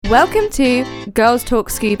Welcome to Girls Talk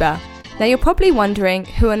Scuba. Now you're probably wondering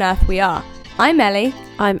who on earth we are. I'm Ellie.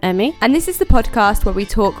 I'm Emmy. And this is the podcast where we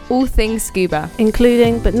talk all things scuba.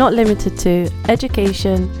 Including, but not limited to,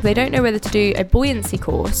 education. They don't know whether to do a buoyancy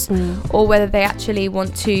course or whether they actually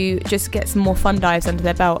want to just get some more fun dives under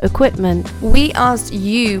their belt. Equipment. We asked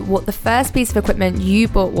you what the first piece of equipment you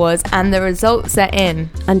bought was, and the results are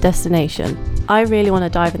in. And destination. I really want to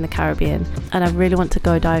dive in the Caribbean, and I really want to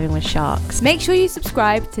go diving with sharks. Make sure you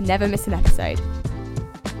subscribe to never miss an episode.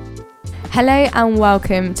 Hello and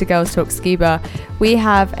welcome to Girls Talk Scuba. We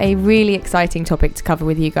have a really exciting topic to cover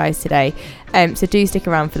with you guys today, so do stick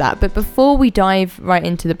around for that. But before we dive right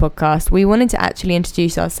into the podcast, we wanted to actually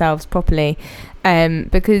introduce ourselves properly,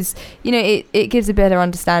 because it gives a better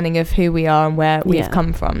understanding of who we are and where we've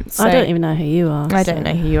come from. So I don't even know who you are. I don't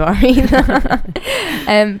know who you are either.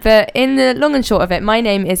 But in the long and short of it, my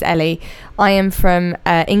name is Ellie. I am from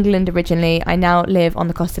England originally. I now live on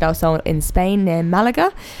the Costa del Sol in Spain near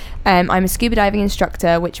Malaga. I'm a scuba diving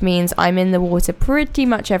instructor, which means I'm in the water pretty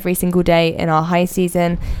much every single day in our high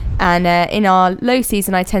season, and in our low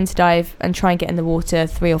season I tend to dive and try and get in the water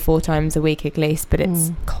 3 or 4 times a week at least, but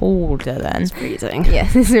it's colder then. It's freezing.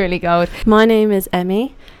 Yes, it's really cold. My name is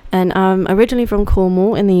Emmy, and I'm originally from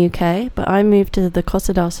Cornwall in the UK, but I moved to the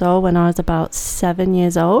Costa del Sol when I was about 7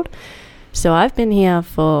 years old, so I've been here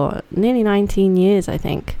for nearly 19 years, I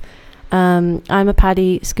think. I'm a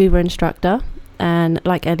PADI scuba instructor. And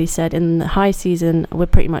like Ellie said, in the high season, we're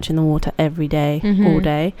pretty much in the water every day, all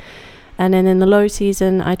day. And then in the low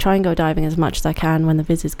season, I try and go diving as much as I can when the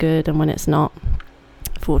viz is good and when it's not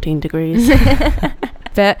 14 degrees.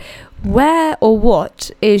 But where or what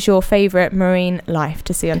is your favourite marine life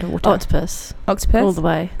to see underwater? Octopus. Octopus? All the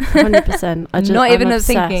way. 100%.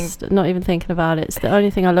 Not even thinking about it. It's the only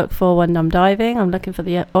thing I look for when I'm diving. I'm looking for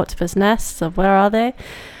the octopus nests of where are they.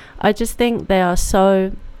 I just think they are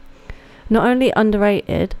so... not only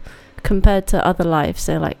underrated compared to other life,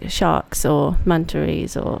 so like sharks or manta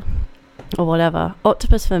rays or whatever.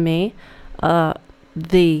 Octopus for me are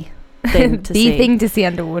the thing to see. The thing to see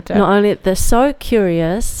underwater. Not only they're so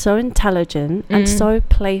curious, so intelligent, and so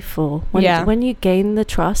playful. When you gain the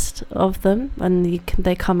trust of them and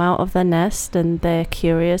they come out of their nest and they're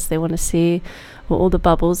curious, they want to see what all the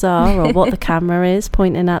bubbles are or what the camera is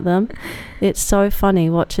pointing at them. It's so funny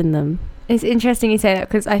watching them. It's interesting you say that,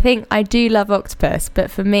 because I think I do love octopus, but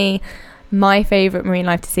for me, my favourite marine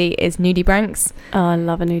life to see is nudibranchs. Oh, I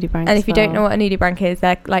love a nudibranch. And if you don't know what a nudibranch is,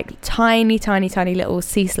 they're like tiny little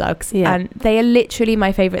sea slugs, and they are literally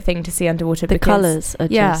my favourite thing to see underwater. The colours are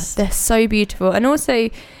just... they're so beautiful, and also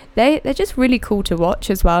they're just really cool to watch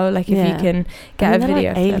as well. Like if you can get a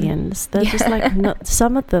video like of aliens. They're just like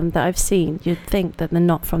some of them that I've seen, you'd think that they're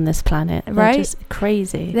not from this planet. They're right? Just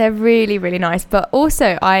crazy. They're really, really nice. But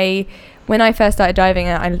also when I first started diving,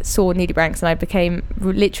 I saw nudibranchs and I became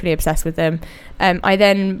literally obsessed with them. I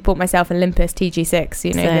then bought myself an Olympus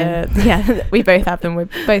TG6, we both have them. We're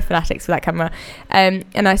both fanatics for that camera. And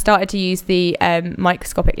I started to use the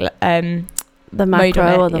microscopic the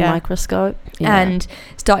macro or the microscope, and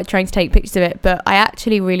started trying to take pictures of it. But I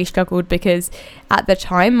actually really struggled because at the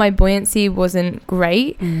time my buoyancy wasn't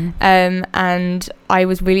great, and I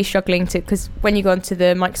was really struggling because when you go into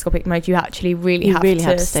the microscopic mode, you actually really have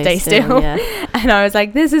to stay still. And I was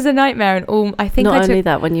like, this is a nightmare. And I think not only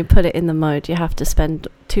that, when you put it in the mode, you have to spend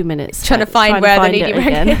 2 minutes trying to find where the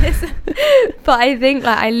nudibranch is. But I think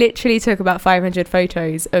I literally took about 500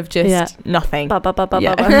 photos of just nothing. But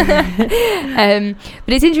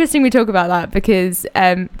it's interesting we talk about that because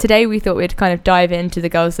today we thought we'd kind of dive into the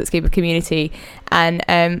Girls Talk Scuba community, and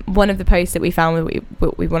one of the posts that we found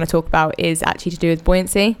that we want to talk about is actually to do with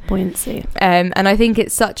buoyancy. And I think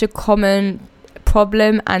it's such a common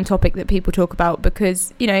problem and topic that people talk about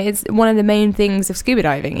because it's one of the main things of scuba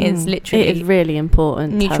diving is literally it is really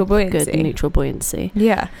important neutral buoyancy. Good neutral buoyancy.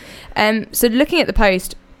 So looking at the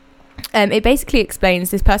post, it basically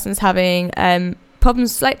explains this person's having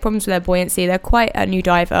slight problems with their buoyancy. They're quite a new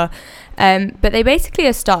diver, but they basically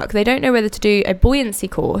are stuck. They don't know whether to do a buoyancy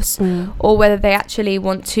course or whether they actually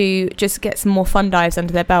want to just get some more fun dives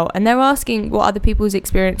under their belt, and they're asking what other people's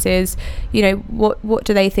experience is, what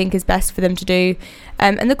do they think is best for them to do,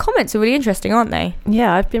 and the comments are really interesting, aren't they?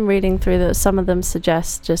 I've been reading through that. Some of them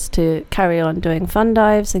suggest just to carry on doing fun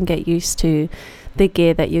dives and get used to the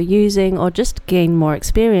gear that you're using, or just gain more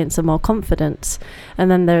experience and more confidence.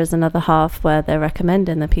 And then there is another half where they're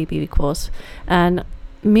recommending the PBV course, and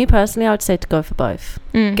me personally, I would say to go for both.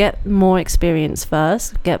 Get more experience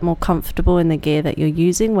first, get more comfortable in the gear that you're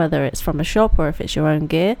using, whether it's from a shop or if it's your own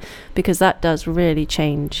gear, because that does really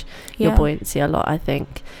change your buoyancy a lot, I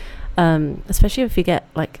think. Especially if you get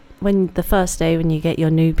like when the first day when you get your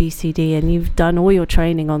new BCD and you've done all your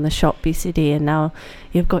training on the shop BCD and now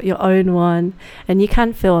you've got your own one, and you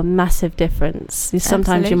can feel a massive difference.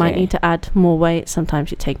 Sometimes you might need to add more weight,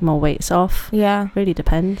 sometimes you take more weights off. Yeah, really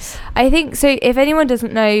depends. I think so. If anyone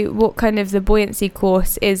doesn't know what kind of the buoyancy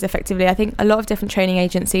course is, effectively, I think a lot of different training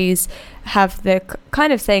agencies have the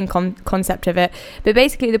kind of same concept of it, but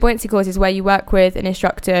basically the buoyancy course is where you work with an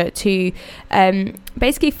instructor to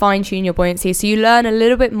basically fine-tune your buoyancy, so you learn a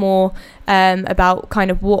little bit more about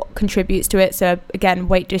kind of what contributes to it. So again,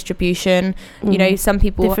 weight distribution, you know, some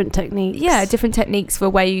people different techniques for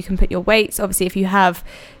where you can put your weights. Obviously, if you have,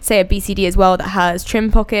 say, a BCD as well that has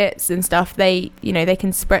trim pockets and stuff, they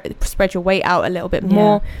can spread your weight out a little bit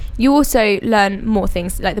more. You also learn more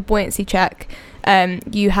things like the buoyancy check.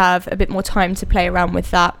 You have a bit more time to play around with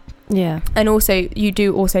that. Yeah. And also you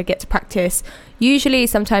do also get to practice, usually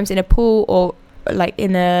sometimes in a pool or like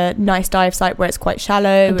in a nice dive site where it's quite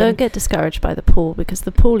shallow. And don't get discouraged by the pool, because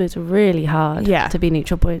the pool is really hard to be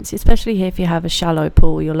neutral buoyancy, especially if you have a shallow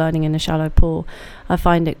pool, you're learning in a shallow pool. I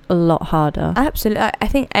find it a lot harder. Absolutely. I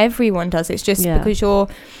think everyone does. It's just because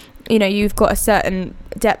you've got a certain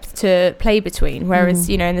depth to play between, whereas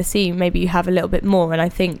in the sea maybe you have a little bit more. And I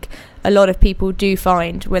think a lot of people do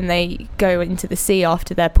find when they go into the sea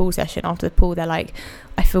after their pool session, after the pool, they're like,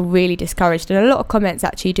 I feel really discouraged. And a lot of comments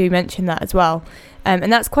actually do mention that as well.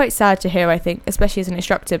 And that's quite sad to hear, I think, especially as an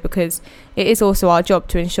instructor, because it is also our job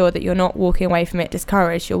to ensure that you're not walking away from it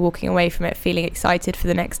discouraged, you're walking away from it feeling excited for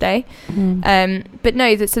the next day. But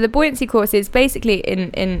no, so the buoyancy course is basically,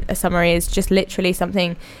 in a summary, is just literally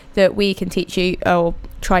something that we can teach you or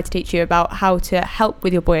try to teach you about how to help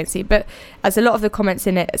with your buoyancy. But as a lot of the comments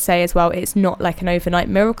in it say as well, it's not like an overnight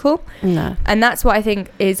miracle. No. And that's what I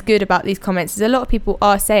think is good about these comments, is a lot of people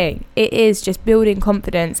are saying it is just building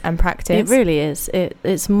confidence and practice. It really is.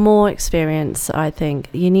 It's more experience, I think.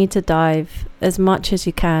 You need to dive as much as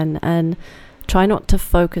you can and try not to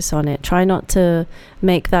focus on it. Try not to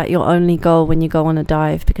make that your only goal when you go on a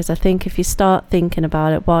dive, because I think if you start thinking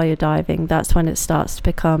about it while you're diving, that's when it starts to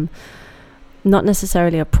become not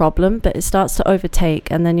necessarily a problem, but it starts to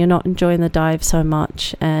overtake, and then you're not enjoying the dive so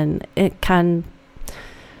much, and it can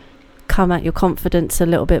come at your confidence a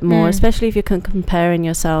little bit more, especially if you're comparing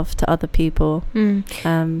yourself to other people.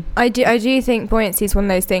 I do think buoyancy is one of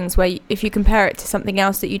those things where if you compare it to something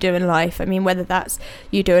else that you do in life, I mean, whether that's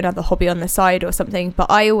you do another hobby on the side or something,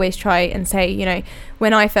 but I always try and say,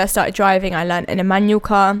 when I first started driving, I learned in a manual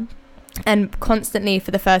car. And constantly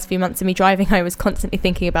for the first few months of me driving, I was constantly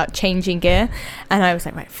thinking about changing gear, and I was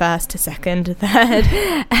like, right, first to second to third,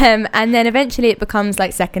 and then eventually it becomes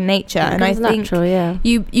like second nature. And I think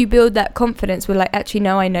you build that confidence with like, actually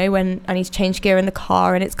no, I know when I need to change gear in the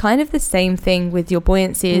car. And it's kind of the same thing with your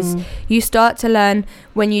buoyancy. Is you start to learn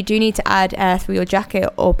when you do need to add air through your jacket,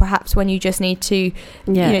 or perhaps when you just need to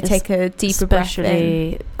take a deeper breath in.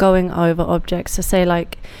 Especially going over objects. So say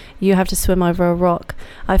like you have to swim over a rock.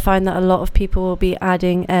 I find that a lot of people will be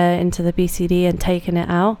adding air into the BCD and taking it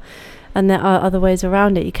out. And there are other ways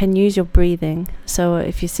around it. You can use your breathing. So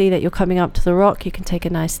if you see that you're coming up to the rock, you can take a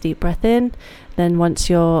nice deep breath in. Then once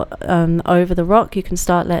you're over the rock, you can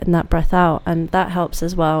start letting that breath out. And that helps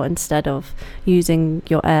as well, instead of using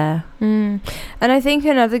your air. And I think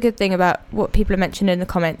another good thing about what people have mentioned in the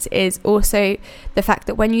comments is also the fact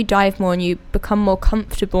that when you dive more and you become more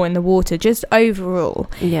comfortable in the water, just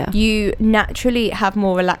overall, you naturally have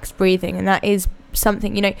more relaxed breathing. And that is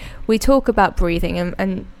something, we talk about breathing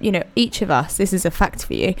and each of us, this is a fact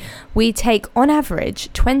for you, we take on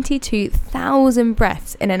average 22,000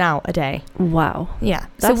 breaths in and out a day. Wow. Yeah.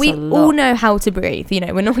 So we all know how to breathe,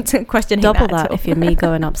 we're not questioning double that if you're me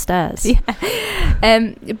going upstairs.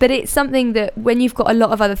 But it's something that when you've got a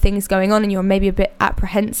lot of other things going on and you're maybe a bit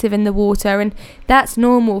apprehensive in the water, and that's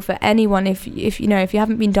normal for anyone if you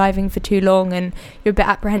haven't been diving for too long and you're a bit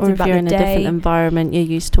apprehensive about the day. Or if you're in a different environment, you're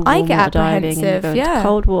used to warm water diving and going to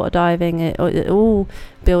cold water diving, it all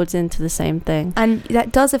builds into the same thing. And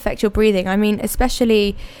that does affect your breathing. I mean,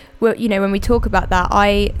 especially when we talk about that,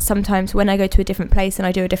 I sometimes, when I go to a different place and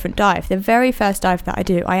I do a different dive, the very first dive that I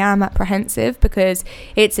do, I am apprehensive because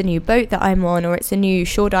it's a new boat that I'm on, or it's a new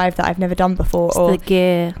shore dive that I've never done before. It's or the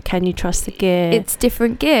gear. Can you trust the gear? It's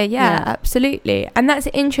different gear, yeah, absolutely. And that's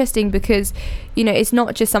interesting because, it's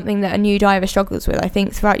not just something that a new diver struggles with. I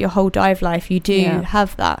think throughout your whole dive life, you do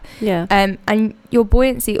have that. Yeah. And your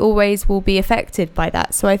buoyancy always will be affected by that.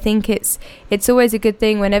 that. So I think it's always a good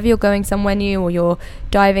thing whenever you're going somewhere new or you're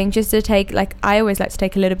diving, just to take, like, I always like to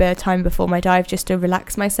take a little bit of time before my dive just to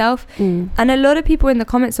relax myself. And a lot of people in the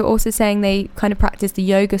comments are also saying they kind of practice the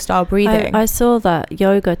yoga style breathing. I saw that,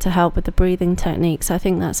 yoga to help with the breathing techniques. I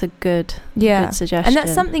think that's a good suggestion. And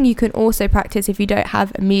that's something you can also practice if you don't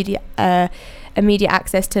have immediate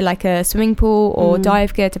access to like a swimming pool or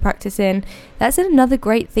dive gear to practice in. That's another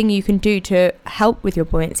great thing you can do to help with your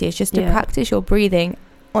buoyancy, is just to practice your breathing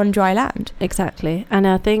on dry land. Exactly. And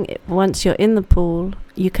I think once you're in the pool,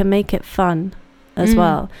 you can make it fun as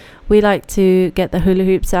well. We like to get the hula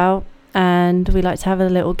hoops out, and we like to have a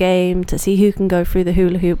little game to see who can go through the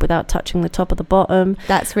hula hoop without touching the top of the bottom.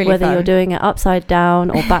 That's really whether fun. You're doing it upside down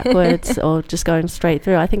or backwards or just going straight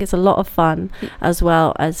through. I think it's a lot of fun, as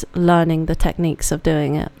well as learning the techniques of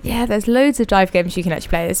doing it. Yeah, there's loads of dive games you can actually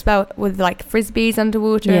play. There's about with like frisbees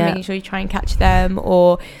underwater and making sure you try and catch them,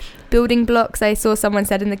 or building blocks. I saw someone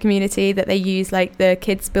said in the community that they use like the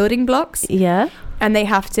kids building blocks. Yeah. And they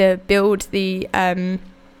have to build the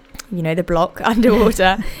the block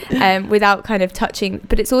underwater without kind of touching,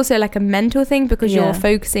 but it's also like a mental thing because you're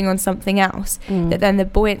focusing on something else, that then the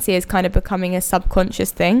buoyancy is kind of becoming a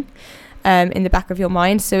subconscious thing in the back of your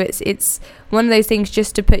mind. So it's one of those things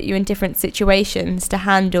just to put you in different situations to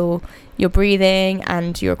handle your breathing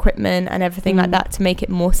and your equipment and everything like that, to make it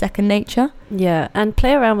more second nature. Yeah, and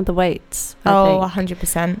play around with the weights. I think.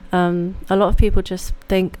 100%. A lot of people just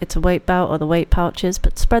think it's a weight belt or the weight pouches,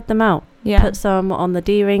 but spread them out. Yeah. Put some on the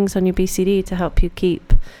D-rings on your BCD to help you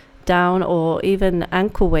keep down, or even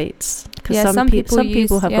ankle weights, because some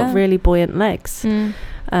people have got really buoyant legs.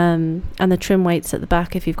 And the trim weights at the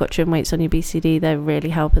back, if you've got trim weights on your BCD, they really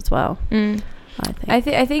help as well. I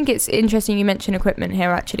think it's interesting you mention equipment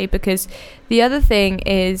here, actually, because the other thing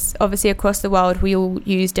is, obviously across the world we all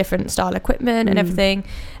use different style equipment and everything,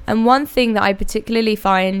 and one thing that I particularly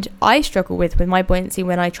find I struggle with my buoyancy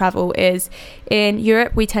when I travel is, in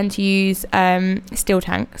Europe we tend to use steel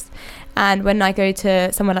tanks, and when I go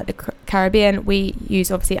to somewhere like the Caribbean, we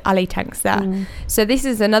use obviously alley tanks there. So this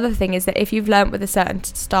is another thing, is that if you've learnt with a certain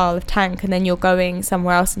style of tank and then you're going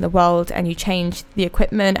somewhere else in the world and you change the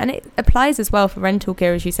equipment, and it applies as well for rental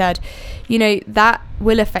gear, as you said, that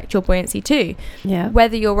will affect your buoyancy too. Yeah.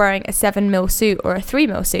 Whether you're wearing a 7mm suit or a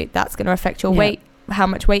 3mm suit, that's going to affect your weight, how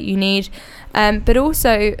much weight you need. But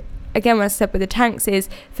also, again, what I said with the tanks is,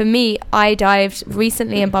 for me, I dived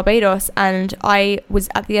recently in Barbados, and I was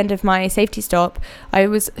at the end of my safety stop. I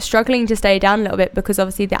was struggling to stay down a little bit because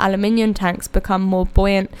obviously the aluminium tanks become more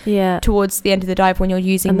buoyant towards the end of the dive when you're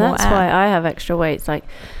using more air. And that's why I have extra weights. Like,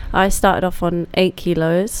 I started off on 8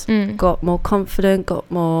 kilos, got more confident, got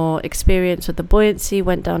more experience with the buoyancy,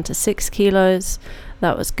 went down to 6 kilos.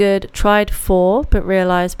 That was good. Tried 4, but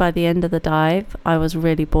realised by the end of the dive I was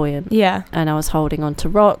really buoyant. Yeah. And I was holding on to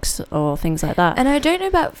rocks or things like that. And I don't know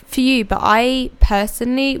about for you, but I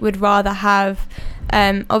personally would rather have,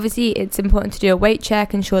 obviously it's important to do a weight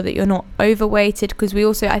check, ensure that you're not overweighted, because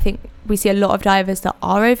I think we see a lot of divers that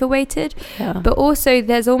are overweighted. Yeah. But also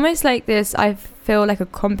there's almost like this, I feel like a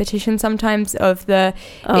competition sometimes of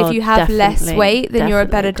if you have less weight, then you're a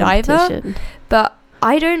better diver. But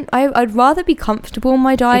I'd rather be comfortable in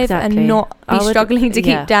my dive and not be struggling to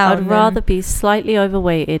keep down. I'd rather be slightly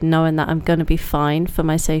overweighted, knowing that I'm going to be fine for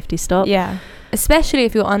my safety stop. Yeah, especially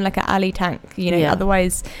if you're on like an alley tank,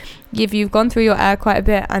 otherwise if you've gone through your air quite a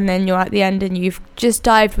bit and then you're at the end and you've just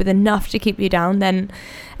dived with enough to keep you down, then,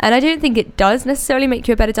 and I don't think it does necessarily make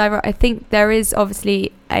you a better diver. I think there is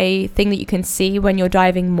obviously a thing that you can see when you're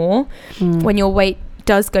diving more, when your weight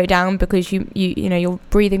does go down, because you your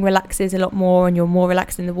breathing relaxes a lot more and you're more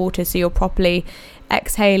relaxed in the water, so you're properly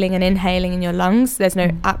exhaling and inhaling in your lungs. There's no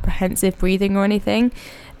apprehensive breathing or anything,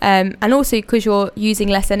 and also because you're using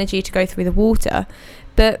less energy to go through the water.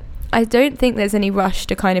 But I don't think there's any rush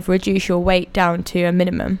to kind of reduce your weight down to a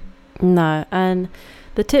minimum. No. And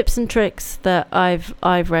the tips and tricks that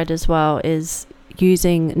I've read as well is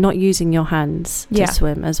not using your hands to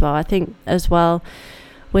swim as well. I think as well,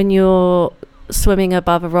 when you're swimming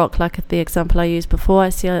above a rock, like the example I used before, I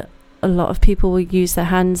see a lot of people will use their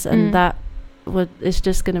hands, and that it's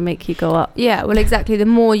just going to make you go up. Yeah, well, exactly. The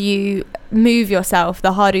more you move yourself,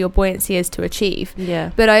 the harder your buoyancy is to achieve.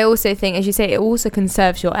 Yeah. But I also think, as you say, it also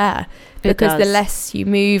conserves your air, because the less you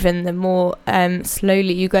move and the more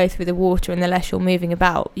slowly you go through the water and the less you're moving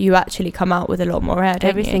about, you actually come out with a lot more air, don't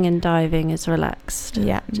Everything you? in diving is relaxed.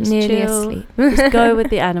 Yeah, just nearly chill, asleep. Just go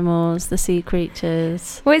with the animals, the sea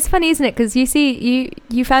creatures. Well, it's funny, isn't it? Because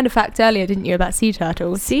you found a fact earlier, didn't you, about sea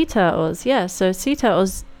turtles? Sea turtles, yeah. So sea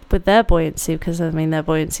turtles, with their buoyancy, because their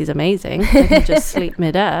buoyancy is amazing, they can just sleep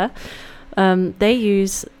midair. They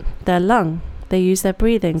use their lung They use their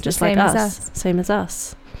breathing It's just the like same as us. Same as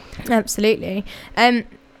us. Absolutely.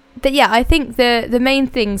 But yeah, I think the main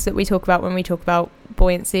things that we talk about when we talk about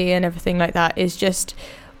buoyancy and everything like that is just,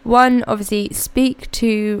 one, obviously speak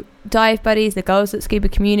to dive buddies, the Girls Talk Scuba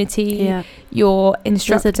community, your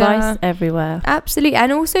instructor. There's advice everywhere. Absolutely.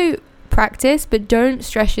 And also practice, but don't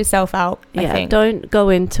stress yourself out. I think. Don't go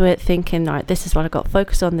into it thinking, right, this is what I got to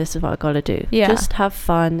focus on, this is what I got to do. Just have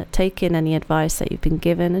fun, take in any advice that you've been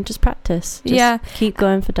given, and just practice. Just keep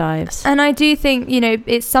going for dives. And I do think,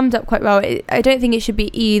 it's summed up quite well. I don't think it should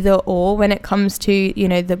be either or when it comes to,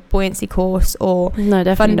 the buoyancy course or no,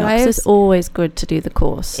 definitely fun not, dives. 'cause it's always good to do the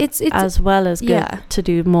course. It's as well as good to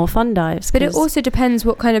do more fun dives. But it also depends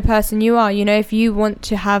what kind of person you are. If you want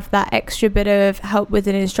to have that extra bit of help with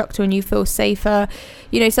an instructor and you feel safer,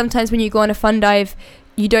 sometimes when you go on a fun dive,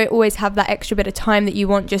 you don't always have that extra bit of time that you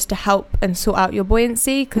want just to help and sort out your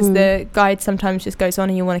buoyancy, because the guide sometimes just goes on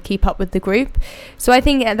and you want to keep up with the group. So I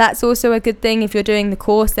think that's also a good thing. If you're doing the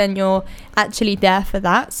course, then you're actually there for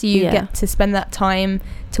that, so you get to spend that time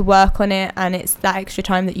to work on it, and it's that extra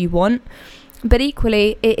time that you want. But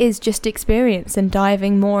equally, it is just experience and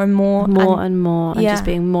diving more and more and just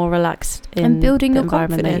being more relaxed in and building the your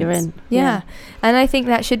environment confidence that you're in. And I think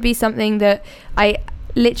that should be something that I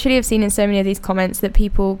literally have seen in so many of these comments, that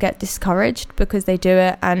people get discouraged because they do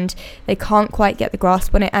it and they can't quite get the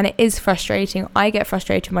grasp on it, and it is frustrating. I get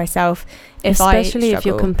frustrated myself especially if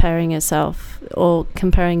you're comparing yourself or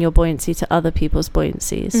comparing your buoyancy to other people's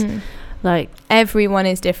buoyancies. Like, everyone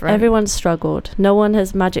is different. Everyone's struggled. No one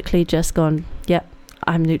has magically just gone, yep,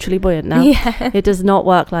 I'm neutrally buoyant now. It does not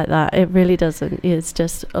work like that. It really doesn't. It's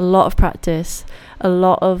just a lot of practice, a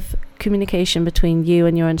lot of communication between you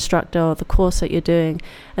and your instructor or the course that you're doing,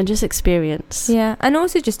 and just experience. And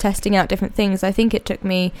also just testing out different things. I think it took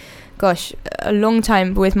me a long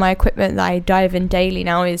time with my equipment that I dive in daily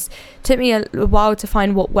now. Took me a while to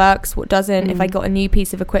find what works, what doesn't. If I got a new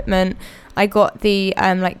piece of equipment, I got the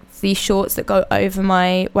these shorts that go over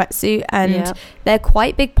my wetsuit, and they're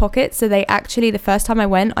quite big pockets, so they actually, the first time I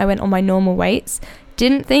went on my normal weights.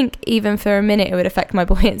 Didn't think even for a minute it would affect my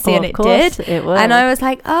buoyancy, and it did. It would. And I was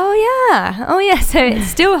like, oh yeah, so it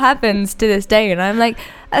still happens to this day, and I'm like,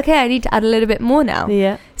 okay, I need to add a little bit more now.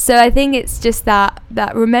 So I think it's just that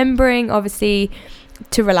remembering, obviously,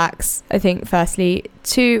 to relax. I think firstly,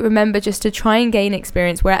 to remember just to try and gain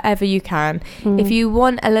experience wherever you can. If you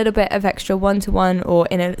want a little bit of extra one-to-one or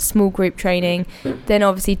in a small group training, then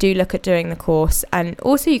obviously do look at doing the course. And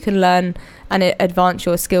also you can learn and advance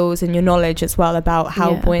your skills and your knowledge as well about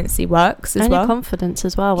how buoyancy works as well. And your confidence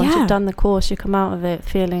as well. Once you've done the course, you come out of it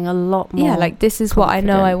feeling a lot more like, this is confident.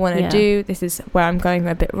 what I know I want to do, this is where I'm going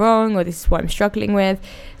a bit wrong, or this is what I'm struggling with.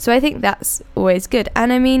 So I think that's always good.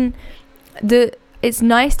 And I mean, it's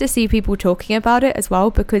nice to see people talking about it as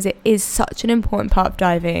well, because it is such an important part of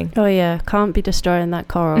diving. Oh yeah, can't be destroying that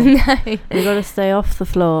coral. No, you got to stay off the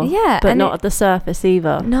floor. But not at the surface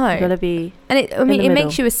either. No, you got to be. And it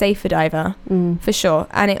makes you a safer diver for sure,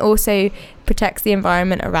 and it also protects the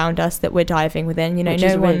environment around us that we're diving within. Which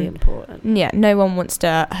is really important. No one wants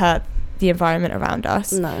to hurt the environment around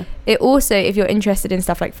us. No. It also, if you're interested in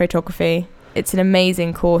stuff like photography, it's an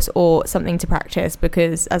amazing course or something to practice,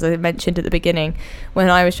 because as I mentioned at the beginning, when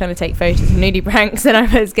I was trying to take photos of nudie pranks and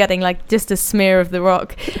I was getting like just a smear of the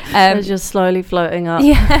rock, it's just slowly floating up.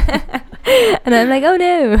 And I'm like, oh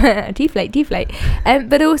no, deflate.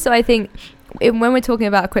 But also I think when we're talking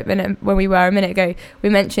about equipment, and when we were a minute ago, we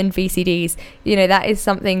mentioned VCDs. That is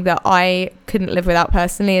something that I couldn't live without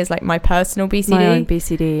personally, as like my personal BCD. My own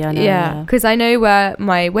BCD, I know. Because I know where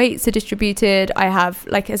my weights are distributed. I have,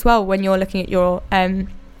 like, as well, when you're looking at your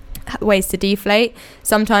ways to deflate,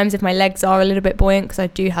 sometimes if my legs are a little bit buoyant, because I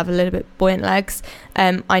do have a little bit buoyant legs,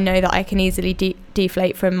 I know that I can easily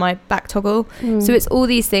deflate from my back toggle. So it's all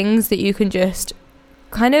these things that you can just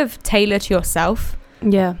kind of tailor to yourself.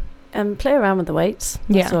 And play around with the weights.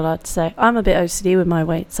 That's all I'd say. I'm a bit OCD with my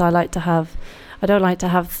weights. I don't like to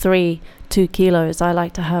have 3 2 kilos. I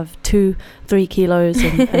like to have 2 3 kilos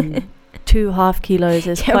and 2 half kilos.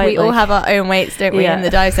 Is quite, we all have our own weights, don't we, in the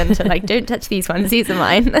dive centre? Like, don't touch these ones, these are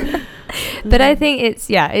mine. But I think it's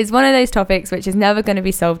one of those topics which is never going to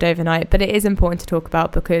be solved overnight, but it is important to talk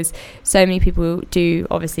about, because so many people do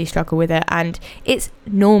obviously struggle with it, and it's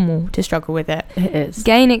normal to struggle with it. It is.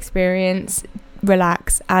 Gain experience,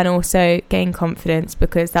 relax, and also gain confidence,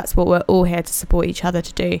 because that's what we're all here to support each other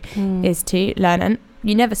to do, is to learn. And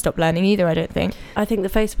you never stop learning either, I don't think. I think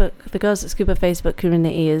the Girls Talk Scuba Facebook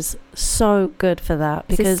community is so good for that,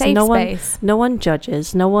 because no one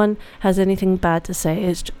judges, no one has anything bad to say.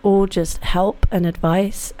 It's all just help and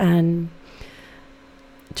advice, and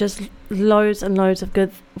just loads and loads of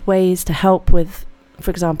good ways to help with,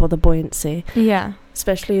 for example, the buoyancy. Yeah.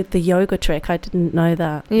 Especially the yoga trick. I didn't know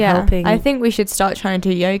that. Yeah. Helping. I think we should start trying to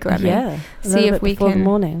do yoga. Yeah. See if we can. The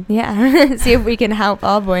morning. Yeah. See if we can help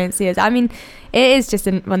our buoyancy. I mean, it is just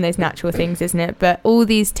one of those natural things, isn't it? But all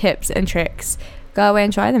these tips and tricks, go away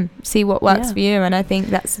and try them. See what works for you. And I think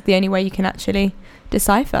that's the only way you can actually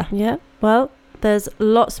decipher. Yeah. Well, there's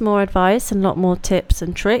lots more advice and a lot more tips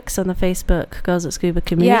and tricks on the Facebook Girls at Scuba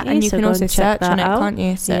community. Yeah, and you can also search on it, can't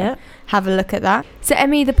you? So have a look at that. So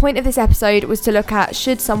Emmy, the point of this episode was to look at,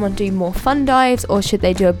 should someone do more fun dives or should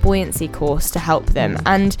they do a buoyancy course to help them?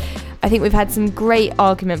 And I think we've had some great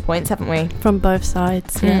argument points, haven't we? From both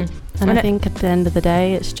sides, yeah. And I think at the end of the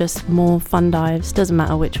day, it's just more fun dives. Doesn't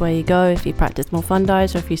matter which way you go, if you practice more fun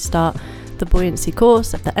dives or if you start the buoyancy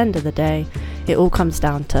course. At the end of the day, it all comes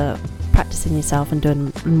down to practicing yourself and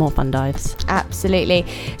doing more fun dives. Absolutely.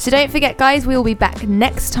 So don't forget, guys, we will be back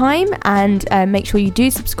next time, and make sure you do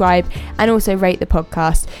subscribe and also rate the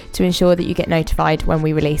podcast to ensure that you get notified when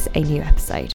we release a new episode.